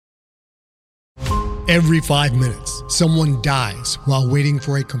Every 5 minutes, someone dies while waiting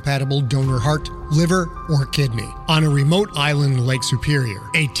for a compatible donor heart, liver, or kidney. On a remote island in Lake Superior,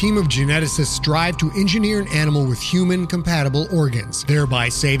 a team of geneticists strive to engineer an animal with human-compatible organs, thereby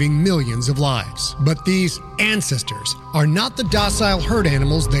saving millions of lives. But these ancestors are not the docile herd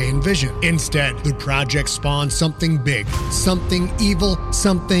animals they envision. Instead, the project spawns something big, something evil,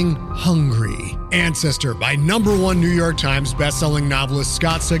 something hungry. Ancestor by #1 New York Times bestselling novelist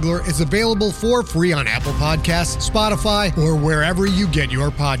Scott Sigler is available for free on Apple Podcasts, Spotify, or wherever you get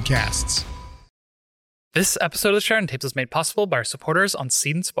your podcasts. This episode of the Sharon Tapes was made possible by our supporters on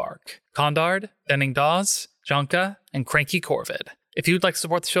Seed and Spark, Condard, Denning Dawes, Jonka, and Cranky Corvid. If you'd like to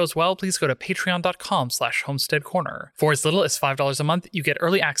support the show as well, please go to patreon.com/homesteadcorner. For as little as $5 a month, you get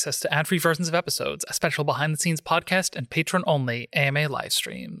early access to ad-free versions of episodes, a special behind-the-scenes podcast, and patron-only AMA live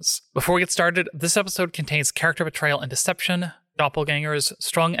streams. Before we get started, this episode contains character betrayal and deception, doppelgangers,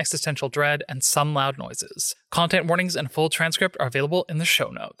 strong existential dread, and some loud noises. Content warnings and full transcript are available in the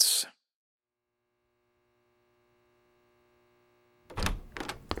show notes.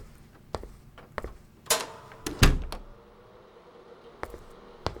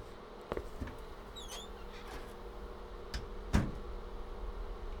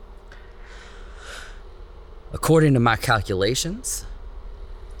 According to my calculations,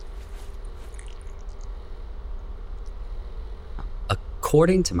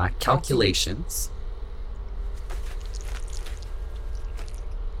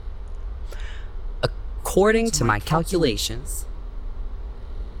 according to my calculations,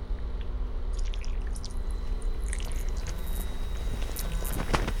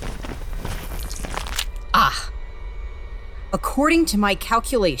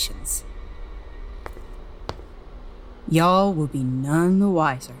 y'all will be none the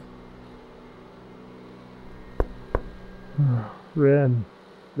wiser. Ren,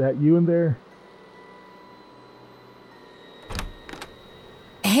 that you in there?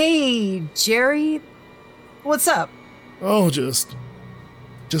 Hey, Jerry. What's up? Oh, just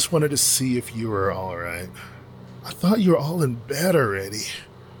wanted to see if you were all right. I thought you were all in bed already.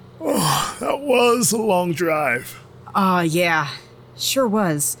 Oh, that was a long drive. Yeah, sure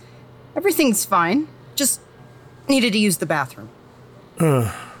was. Everything's fine. Just needed to use the bathroom.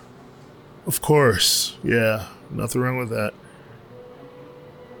 Of course. Yeah, nothing wrong with that.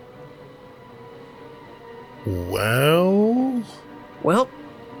 Well,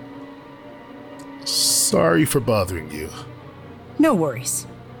 sorry for bothering you. No worries.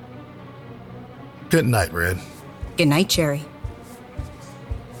 Good night, Ren. Good night, Jerry.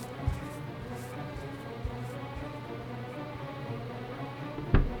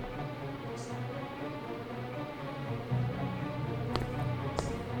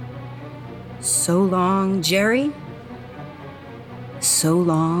 So long, Jerry. So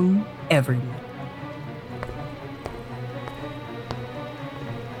long, everyone.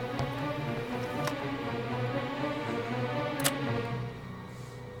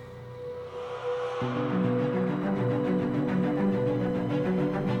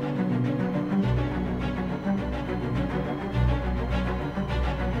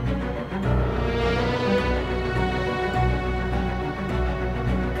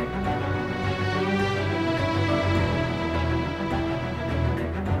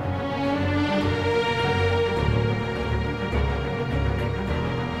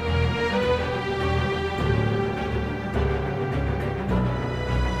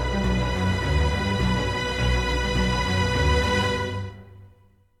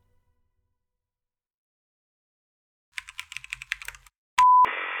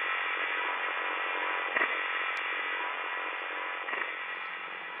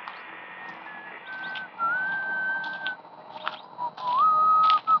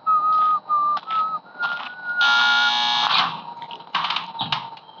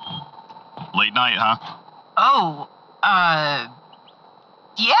 Late night, huh? Oh,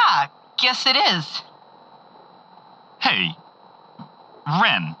 yeah, guess it is. Hey,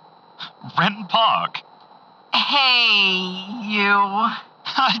 Ren Park. Hey, you.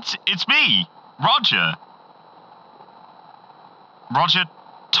 It's me, Roger. Roger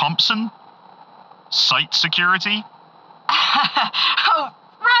Thompson? Site security? Oh,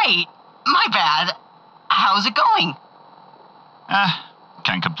 right. My bad. How's it going?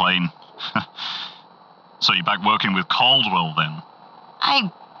 Can't complain. So you're back working with Caldwell then?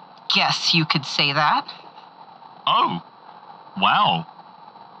 I guess you could say that. Oh, wow.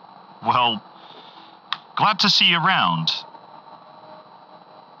 Well, glad to see you around.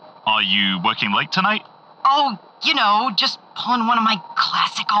 Are you working late tonight? Oh, just pulling one of my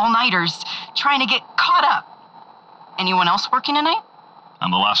classic all-nighters, trying to get caught up. Anyone else working tonight? I'm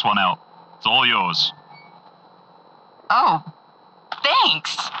the last one out. It's all yours. Oh,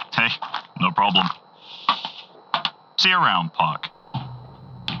 thanks. Hey, no problem. See you around, Park.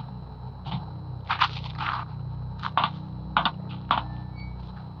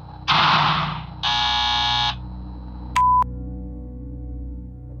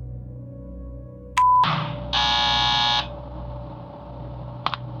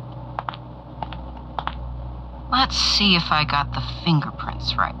 Let's see if I got the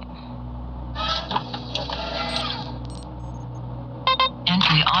fingerprints right.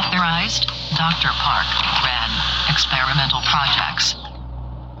 Entry authorized. Dr. Park ran experimental projects.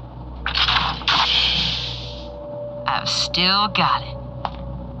 I've still got it.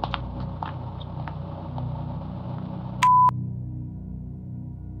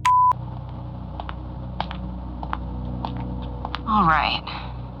 All right.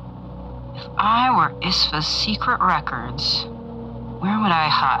 If I were ISFA's secret records, where would I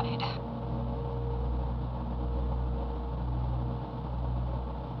hide?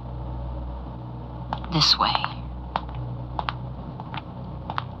 This way.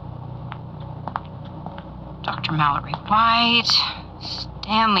 Dr. Mallory White,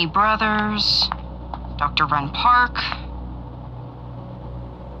 Stanley Brothers, Dr. Ren Park.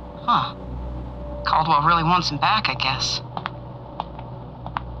 Huh. Caldwell really wants him back, I guess.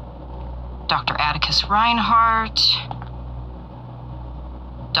 Dr. Atticus Reinhardt,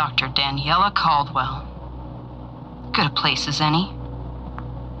 Dr. Daniela Caldwell. Good a place as any.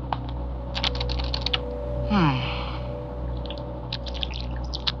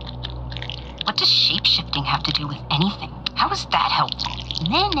 What does shape-shifting have to do with anything? How has that helped?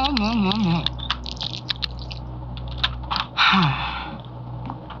 Nah.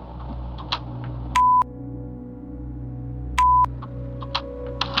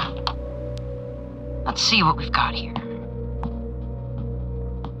 Let's see what we've got here.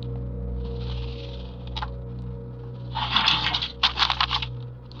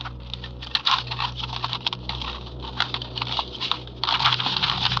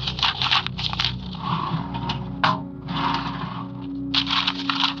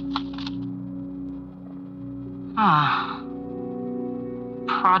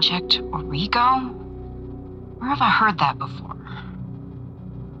 Project Origo? Where have I heard that before?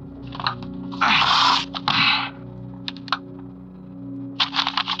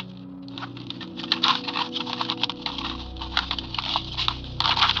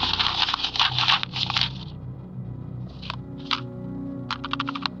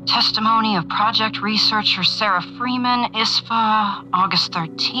 Testimony of project researcher Sarah Freeman, ISFA, August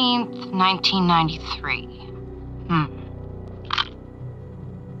 13th, 1993.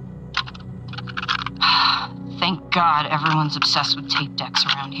 Thank God everyone's obsessed with tape decks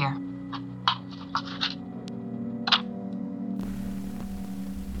around here.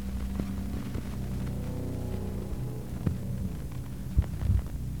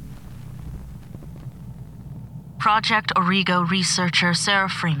 Project Origo researcher Sarah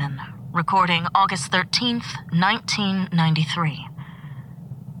Freeman, recording August 13th, 1993.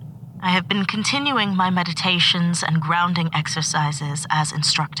 I have been continuing my meditations and grounding exercises as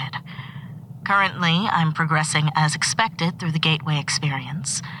instructed. Currently, I'm progressing as expected through the Gateway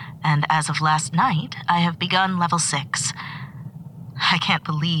experience, and as of last night, I have begun level 6. I can't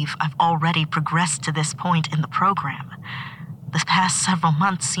believe I've already progressed to this point in the program. The past several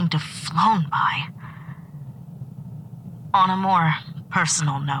months seem to have flown by. On a more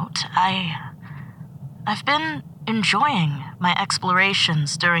personal note, I've been enjoying my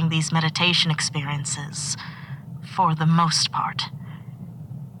explorations during these meditation experiences, for the most part.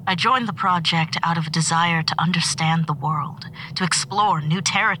 I joined the project out of a desire to understand the world, to explore new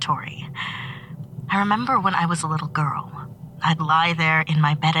territory. I remember when I was a little girl, I'd lie there in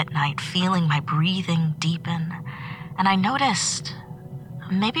my bed at night feeling my breathing deepen, and I noticed,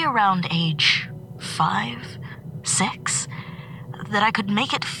 maybe around age 5, 6, that I could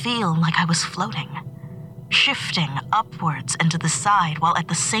make it feel like I was floating, shifting upwards and to the side while at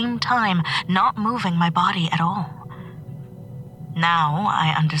the same time not moving my body at all. Now,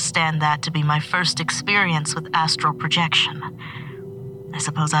 I understand that to be my first experience with astral projection. I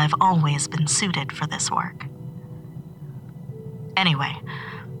suppose I've always been suited for this work. Anyway,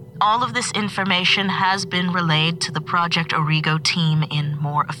 all of this information has been relayed to the Project Origo team in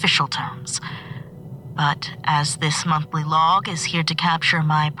more official terms. But as this monthly log is here to capture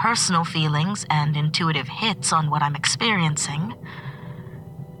my personal feelings and intuitive hits on what I'm experiencing,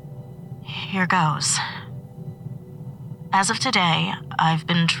 here goes. As of today, I've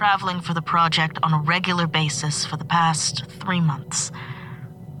been traveling for the project on a regular basis for the past 3 months.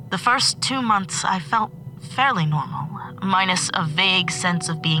 The first 2 months I felt fairly normal, minus a vague sense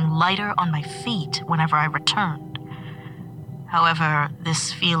of being lighter on my feet whenever I returned. However,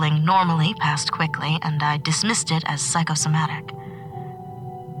 this feeling normally passed quickly, and I dismissed it as psychosomatic.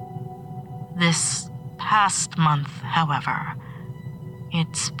 This past month, however,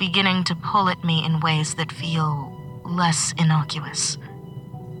 it's beginning to pull at me in ways that feel less innocuous.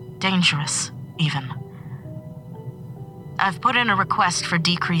 Dangerous, even. I've put in a request for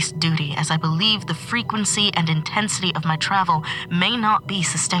decreased duty as I believe the frequency and intensity of my travel may not be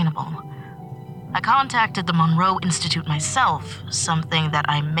sustainable. I contacted the Monroe Institute myself, something that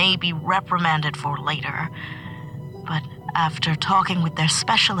I may be reprimanded for later. But after talking with their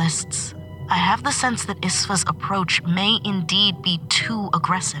specialists, I have the sense that ISFA's approach may indeed be too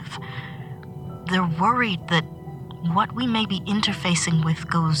aggressive. They're worried that what we may be interfacing with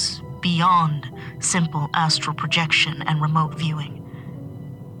goes beyond simple astral projection and remote viewing.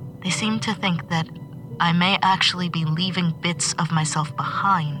 They seem to think that I may actually be leaving bits of myself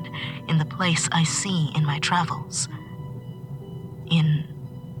behind in the place I see in my travels. In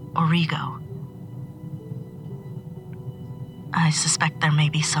Origo. I suspect there may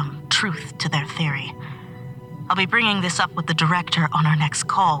be some truth to their theory. I'll be bringing this up with the director on our next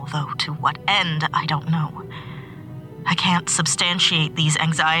call, though to what end, I don't know. I can't substantiate these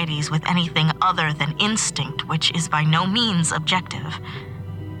anxieties with anything other than instinct, which is by no means objective.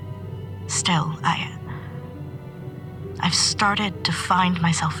 Still, I've started to find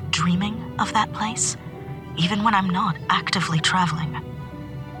myself dreaming of that place, even when I'm not actively traveling.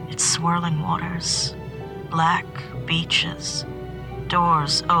 Its swirling waters, black beaches,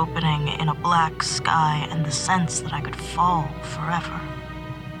 doors opening in a black sky, and the sense that I could fall forever.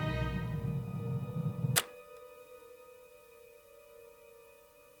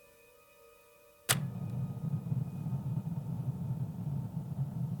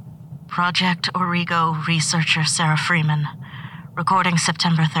 Project Origo researcher Sarah Freeman, recording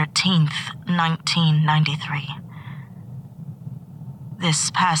September 13th, 1993.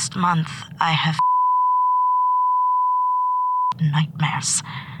 This past month, I have nightmares.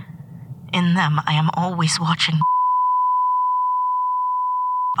 In them, I am always watching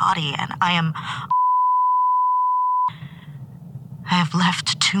body, and I have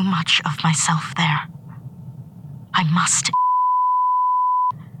left too much of myself there. I must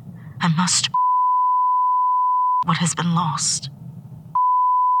what has been lost.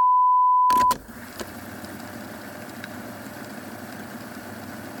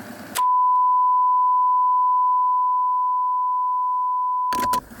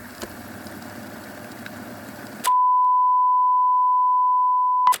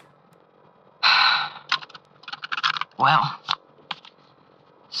 Well,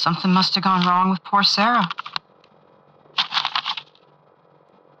 something must have gone wrong with poor Sarah.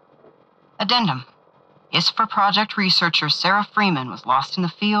 Addendum. ISFA project researcher Sarah Freeman was lost in the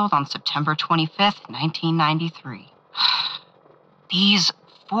field on September 25th, 1993. These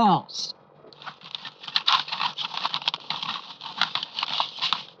fools.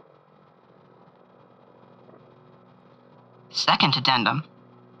 Second addendum.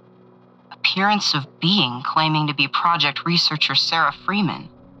 Appearance of being claiming to be project researcher Sarah Freeman,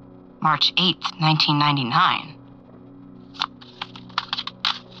 March 8th, 1999.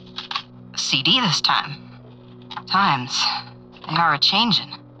 A CD this time. Times, they are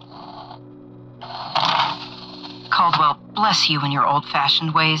a-changin'. Caldwell, bless you in your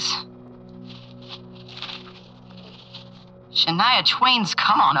old-fashioned ways. Shania Twain's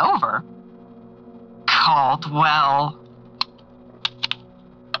Come On Over? Caldwell.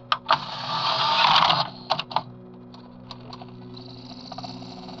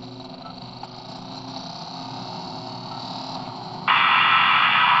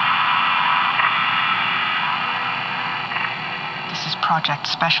 Project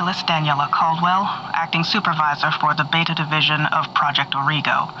Specialist Daniela Caldwell, Acting Supervisor for the Beta Division of Project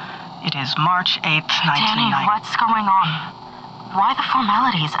Origo. It is March 8th, 1990. Danny, what's going on? Why the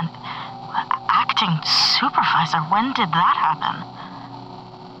formalities and acting supervisor? When did that happen?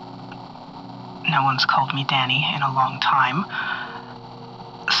 No one's called me Danny in a long time.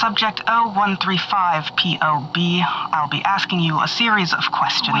 Subject 0135 POB, I'll be asking you a series of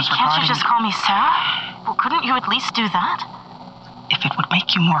questions Wait, regarding... can't you just call me Sarah? Well, couldn't you at least do that? If it would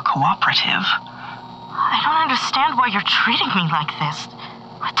make you more cooperative. I don't understand why you're treating me like this.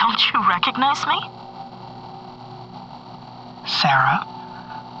 Don't you recognize me? Sarah,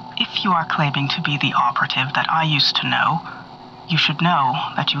 if you are claiming to be the operative that I used to know, you should know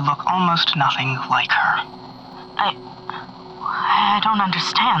that you look almost nothing like her. I don't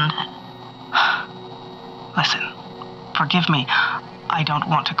understand. Listen, forgive me. I don't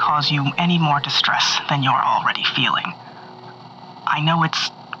want to cause you any more distress than you're already feeling. I know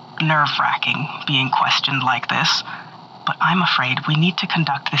it's nerve-wracking being questioned like this, but I'm afraid we need to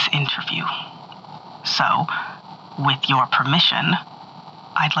conduct this interview. So, with your permission,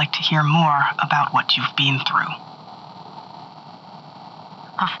 I'd like to hear more about what you've been through.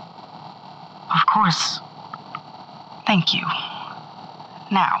 Of course. Thank you.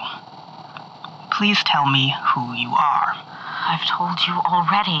 Now, please tell me who you are. I've told you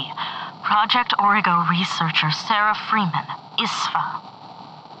already. Project Origo researcher Sarah Freeman, ISFA.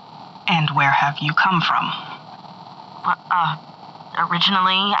 And where have you come from?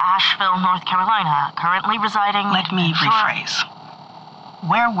 Originally Asheville, North Carolina, currently residing... Let me rephrase.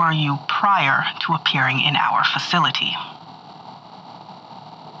 Where were you prior to appearing in our facility?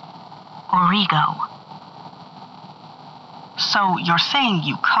 Origo. So you're saying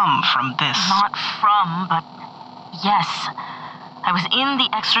you come from this... Not from, but yes. I was in the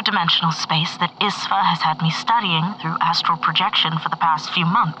extra-dimensional space that ISFA has had me studying through astral projection for the past few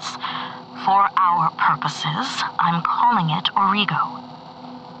months. For our purposes, I'm calling it Origo.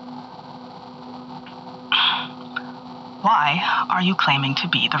 Why are you claiming to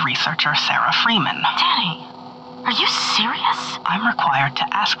be the researcher Sarah Freeman? Danny, are you serious? I'm required to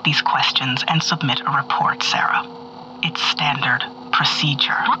ask these questions and submit a report, Sarah. It's standard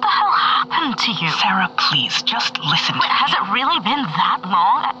procedure. What the hell happened to you? Sarah, please, just listen to me. Has it really been that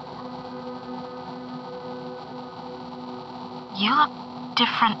long? You look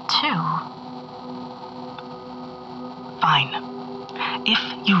different, too. Fine. If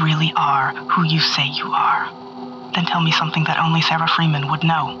you really are who you say you are, then tell me something that only Sarah Freeman would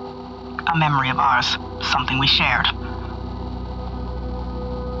know. A memory of ours, something we shared.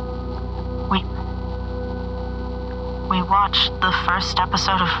 We watched the first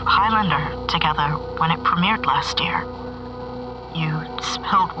episode of Highlander together when it premiered last year. You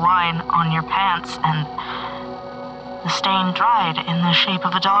spilled wine on your pants and the stain dried in the shape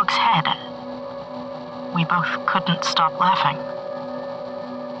of a dog's head. We both couldn't stop laughing.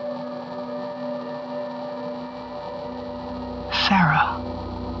 Sarah,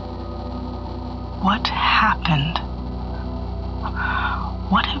 what happened?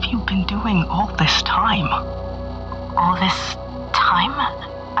 What have you been doing all this time? All this time?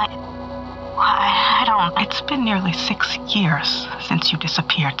 I don't... It's been nearly 6 years since you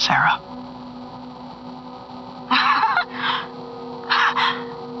disappeared, Sarah.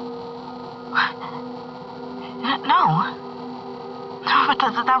 No. No, but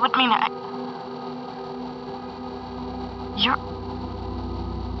that would mean You're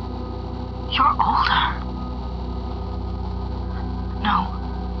older. No.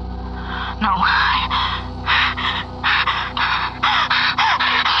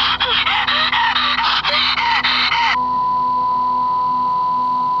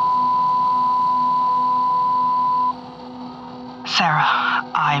 Sarah,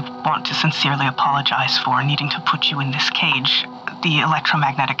 I want to sincerely apologize for needing to put you in this cage. The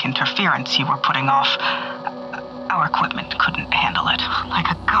electromagnetic interference you were putting off, our equipment couldn't handle it.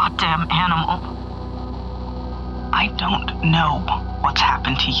 Like a goddamn animal. I don't know what's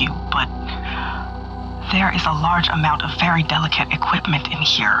happened to you, but there is a large amount of very delicate equipment in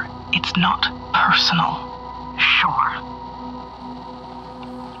here. It's not personal. Sure.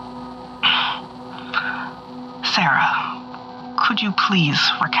 Sarah, could you please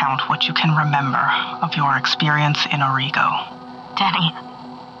recount what you can remember of your experience in Origo? Danny.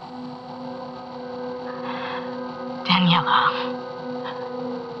 Daniela.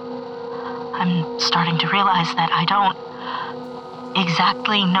 I'm starting to realize that I don't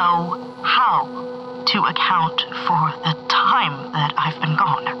exactly know how to account for the time that I've been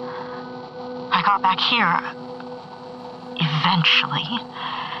gone. I got back here, eventually,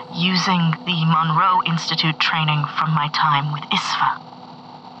 using the Monroe Institute training from my time with ISFA.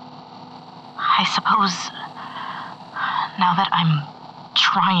 I suppose, now that I'm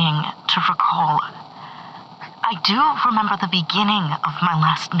trying to recall, I do remember the beginning of my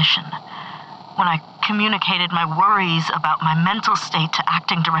last mission, when I communicated my worries about my mental state to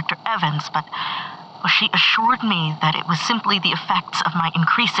acting director Evans, but she assured me that it was simply the effects of my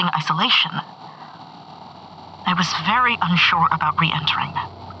increasing isolation. I was very unsure about re-entering,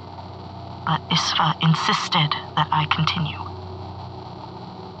 but ISFA insisted that I continue.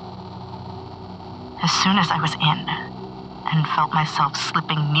 As soon as I was in, and felt myself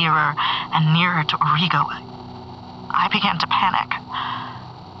slipping nearer and nearer to Origo, I began to panic.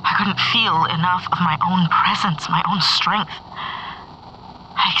 I couldn't feel enough of my own presence, my own strength.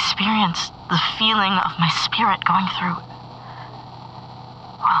 I experienced the feeling of my spirit going through...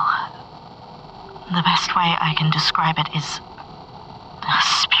 Well, the best way I can describe it is a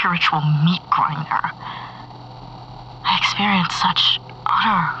spiritual meat grinder. I experienced such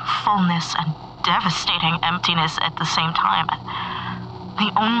utter fullness and devastating emptiness at the same time.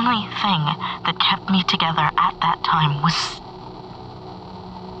 The only thing that kept me together at that time was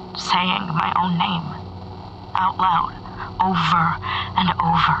saying my own name out loud, over and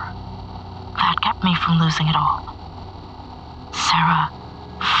over. That kept me from losing it all. Sarah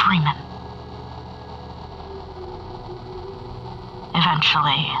Freeman.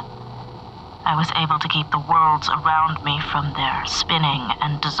 Eventually, I was able to keep the worlds around me from their spinning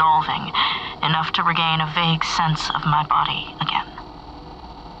and dissolving enough to regain a vague sense of my body again.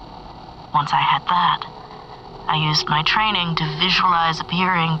 Once I had that, I used my training to visualize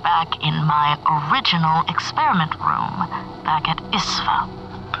appearing back in my original experiment room back at ISFA.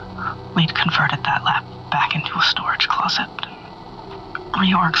 We'd converted that lab back into a storage closet.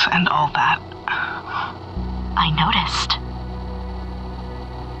 Reorgs and all that. I noticed.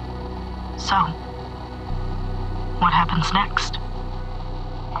 So, what happens next?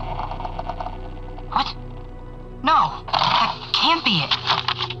 What? No, that can't be it.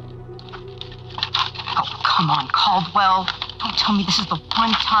 Oh, come on, Caldwell. Don't tell me this is the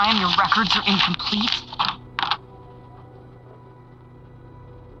one time your records are incomplete.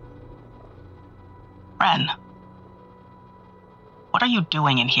 Ren, what are you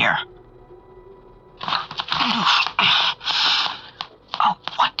doing in here? Oh,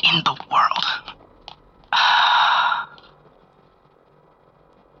 what in the world?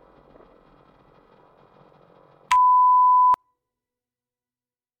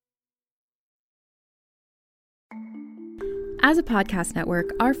 As a podcast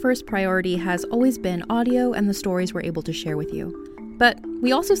network, our first priority has always been audio and the stories we're able to share with you. But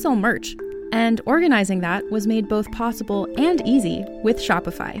we also sell merch, and organizing that was made both possible and easy with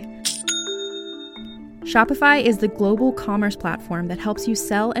Shopify. Shopify is the global commerce platform that helps you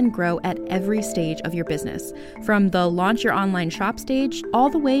sell and grow at every stage of your business, from the launch your online shop stage all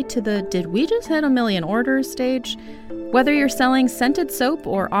the way to the did we just hit 1 million orders stage. Whether you're selling scented soap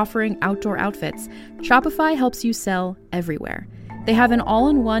or offering outdoor outfits, Shopify helps you sell everywhere. They have an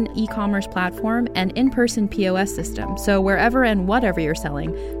all-in-one e-commerce platform and in-person POS system, so wherever and whatever you're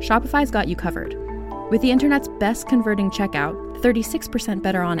selling, Shopify's got you covered. With the internet's best converting checkout, 36%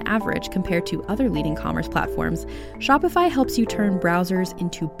 better on average compared to other leading commerce platforms, Shopify helps you turn browsers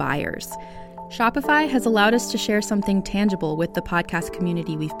into buyers. Shopify has allowed us to share something tangible with the podcast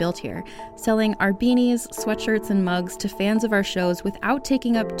community we've built here, selling our beanies, sweatshirts, and mugs to fans of our shows without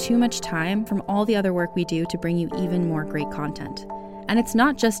taking up too much time from all the other work we do to bring you even more great content. And it's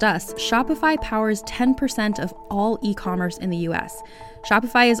not just us. Shopify powers 10% of all e-commerce in the US.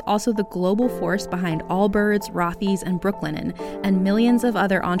 Shopify is also the global force behind Allbirds, Rothy's, and Brooklinen, and millions of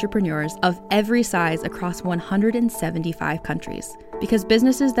other entrepreneurs of every size across 175 countries. Because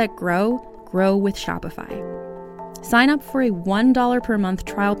businesses that grow with Shopify. Sign up for a $1 per month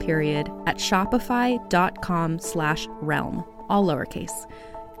trial period at shopify.com/realm, all lowercase.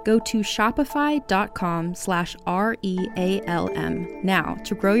 Go to shopify.com/REALM now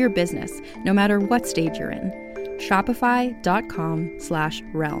to grow your business, no matter what stage you're in.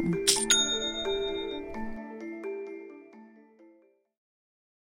 Shopify.com/realm.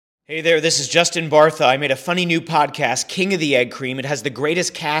 Hey there, this is Justin Bartha. I made a funny new podcast, King of the Egg Cream. It has the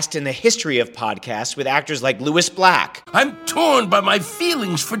greatest cast in the history of podcasts with actors like Louis Black. I'm torn by my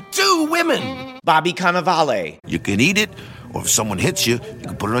feelings for two women. Bobby Cannavale. You can eat it, or if someone hits you, you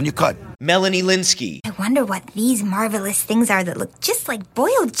can put it on your cut. Melanie Linsky. I wonder what these marvelous things are that look just like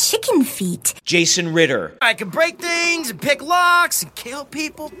boiled chicken feet. Jason Ritter. I can break things and pick locks and kill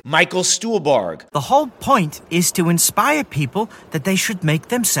people. Michael Stuhlbarg. The whole point is to inspire people that they should make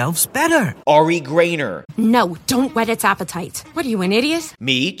themselves better. Ari Grainer. No, don't whet its appetite. What are you, an idiot?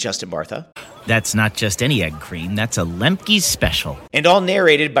 Me, Justin Bartha. That's not just any egg cream, that's a Lemke's special. And all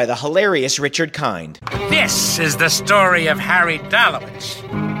narrated by the hilarious Richard Kind. This is the story of Harry Dalowitz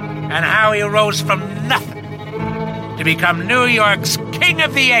and how he rose from nothing to become New York's King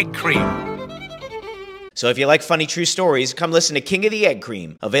of the Egg Cream. So if you like funny true stories, come listen to King of the Egg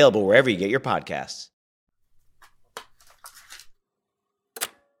Cream, available wherever you get your podcasts.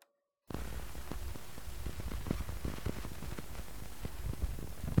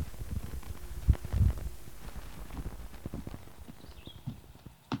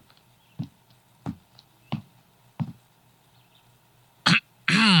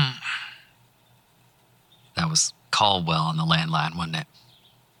 That was Caldwell on the landline, wasn't it?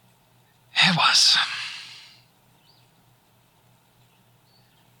 It was.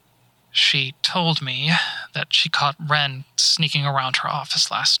 She told me that she caught Ren sneaking around her office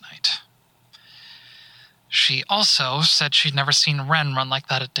last night. She also said she'd never seen Ren run like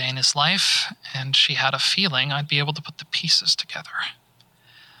that a day in his life, and she had a feeling I'd be able to put the pieces together.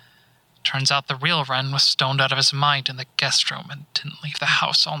 Turns out the real Wren was stoned out of his mind in the guest room and didn't leave the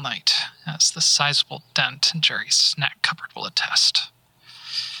house all night, as the sizable dent in Jerry's snack cupboard will attest.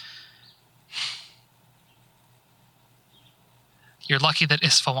 You're lucky that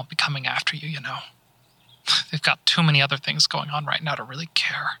ISFA won't be coming after you, you know. They've got too many other things going on right now to really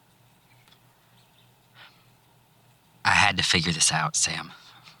care. I had to figure this out, Sam,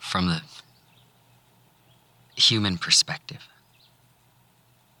 from the human perspective.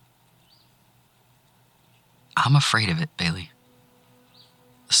 I'm afraid of it, Bailey.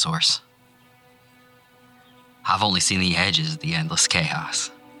 The source. I've only seen the edges of the endless chaos.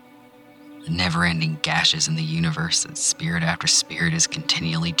 The never-ending gashes in the universe that spirit after spirit is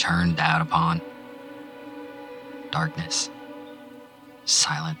continually turned out upon. Darkness.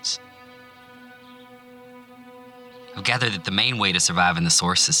 Silence. I've gathered that the main way to survive in the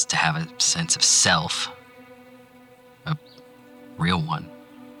source is to have a sense of self. A real one.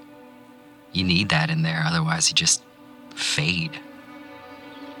 You need that in there, otherwise you just fade.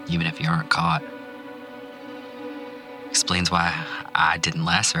 Even if you aren't caught. Explains why I didn't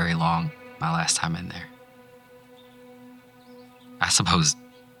last very long my last time in there. I suppose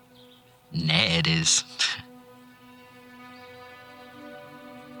Ned is...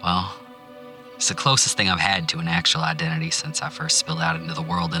 well, it's the closest thing I've had to an actual identity since I first spilled out into the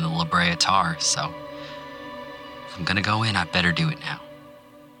world in the La Brea Tar, so if I'm gonna go in, I'd better do it now.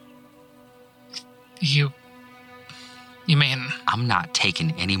 You mean... I'm not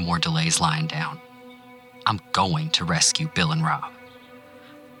taking any more delays lying down. I'm going to rescue Bill and Rob.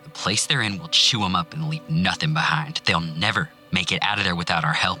 The place they're in will chew them up and leave nothing behind. They'll never make it out of there without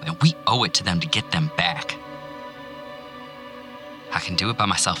our help, and we owe it to them to get them back. I can do it by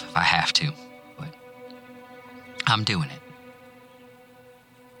myself if I have to, but I'm doing it.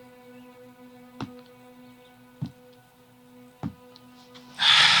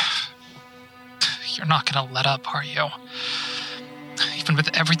 You're not gonna let up, are you? Even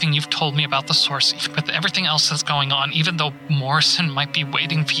with everything you've told me about the source, even with everything else that's going on, even though Morrison might be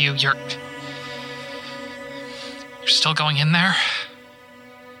waiting for you, you're still going in there?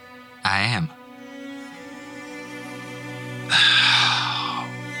 I am.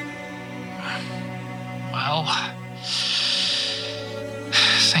 Well,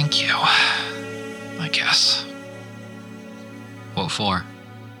 thank you, I guess. What for?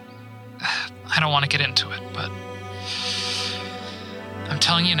 I don't want to get into it, but I'm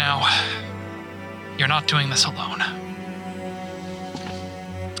telling you now, you're not doing this alone.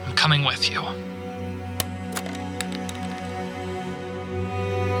 I'm coming with you.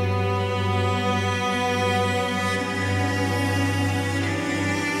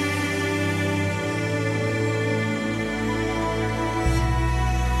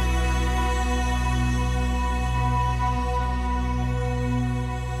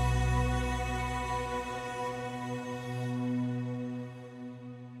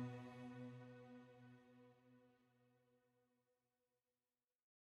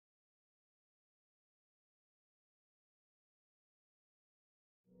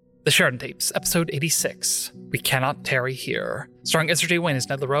 The Sheridan Tapes, Episode 86, We Cannot Tarry Here. Starring Ezra J. Wynn as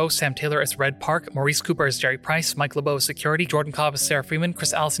Ned LaRoe, Sam Taylor as Red Park, Maurice Cooper as Jerry Price, Mike LeBeau as Security, Jordan Cobb as Sarah Freeman,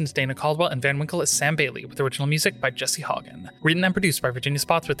 Chris Allison as Dana Caldwell, and Van Winkle as Sam Bailey, with original music by Jesse Haugen. Written and produced by Virginia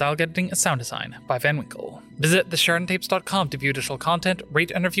Spots, with dialogue editing and sound design by Van Winkle. Visit thesheridantapes.com to view additional content,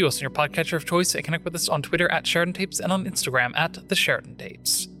 rate and review us on your podcatcher of choice, and connect with us on Twitter at Sheridan Tapes and on Instagram at The Sheridan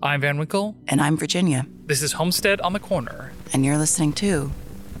Tapes. I'm Van Winkle. And I'm Virginia. This is Homestead on the Corner. And you're listening to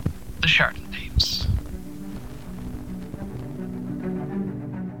The Sheridan Tapes.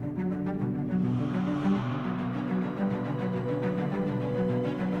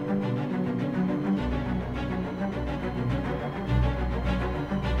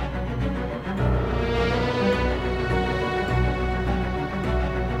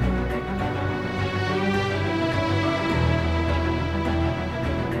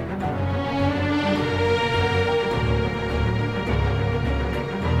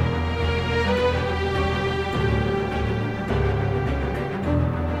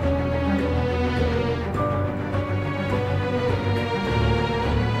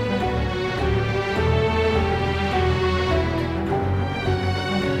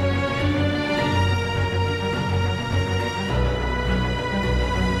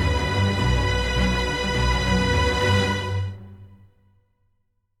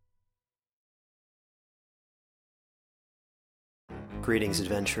 Greetings,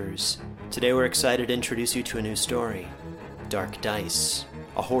 adventurers. Today we're excited to introduce you to a new story, Dark Dice,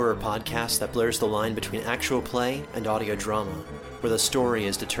 a horror podcast that blurs the line between actual play and audio drama, where the story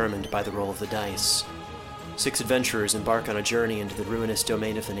is determined by the roll of the dice. 6 adventurers embark on a journey into the ruinous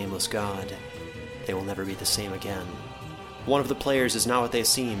domain of the Nameless God. They will never be the same again. One of the players is not what they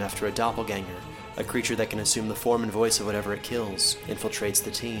seem after a doppelganger, a creature that can assume the form and voice of whatever it kills, infiltrates the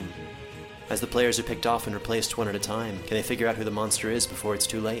team. As the players are picked off and replaced one at a time, can they figure out who the monster is before it's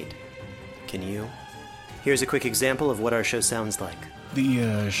too late? Can you? Here's a quick example of what our show sounds like.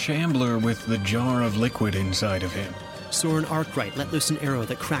 The shambler with the jar of liquid inside of him. Soren Arkwright let loose an arrow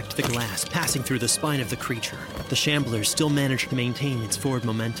that cracked the glass, passing through the spine of the creature. The shambler still managed to maintain its forward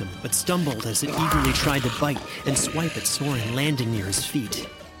momentum, but stumbled as it eagerly tried to bite and swipe at Soren, landing near his feet.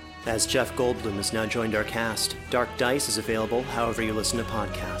 As Jeff Goldblum has now joined our cast, Dark Dice is available however you listen to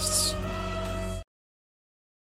podcasts.